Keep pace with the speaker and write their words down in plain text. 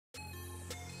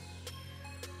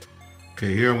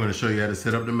Okay, here I'm going to show you how to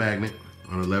set up the magnet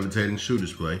on a levitating shoe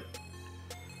display.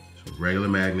 So regular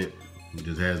magnet, it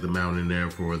just has the mount in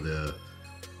there for the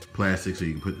plastic so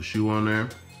you can put the shoe on there.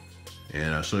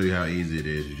 And I'll show you how easy it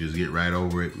is. You just get right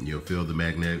over it and you'll feel the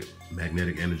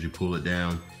magnetic energy pull it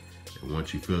down. And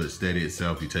once you feel it steady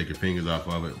itself, you take your fingers off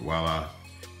of it, voila,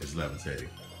 it's levitating.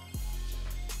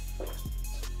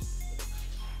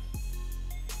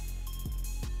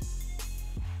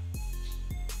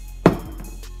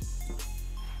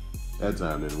 That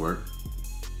time didn't work.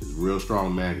 It's a real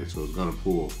strong magnet, so it's gonna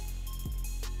pull.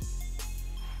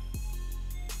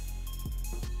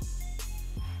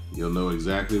 You'll know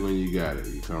exactly when you got it.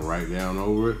 You come right down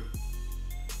over it.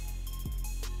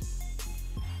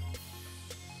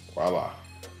 Voila.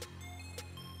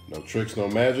 No tricks, no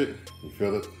magic. You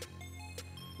feel it?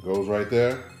 Goes right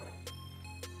there.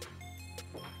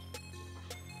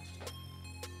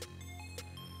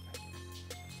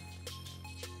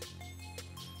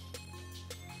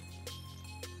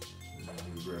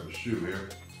 Let me grab a shoe here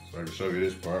so I can show you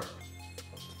this part.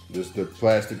 This is the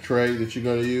plastic tray that you're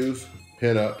going to use.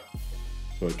 Pin up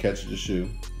so it catches the shoe.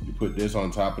 You put this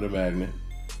on top of the magnet.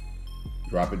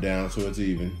 Drop it down so it's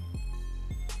even.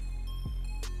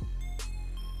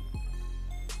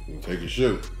 You take your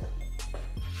shoe.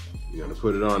 You're going to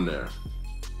put it on there.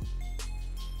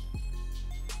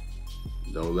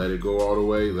 Don't let it go all the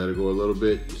way. Let it go a little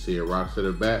bit. You see it rocks to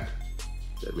the back.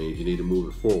 That means you need to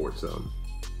move it forward some.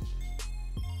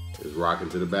 It's rocking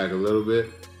to the back a little bit.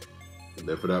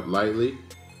 Lift it up lightly.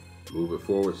 Move it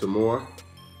forward some more.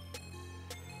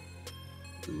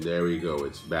 And there we go.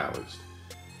 It's balanced.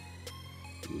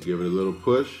 You give it a little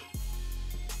push.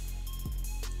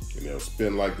 And it'll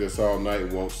spin like this all night.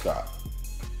 It won't stop.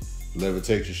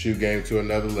 Levitate your shoe game to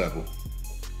another level.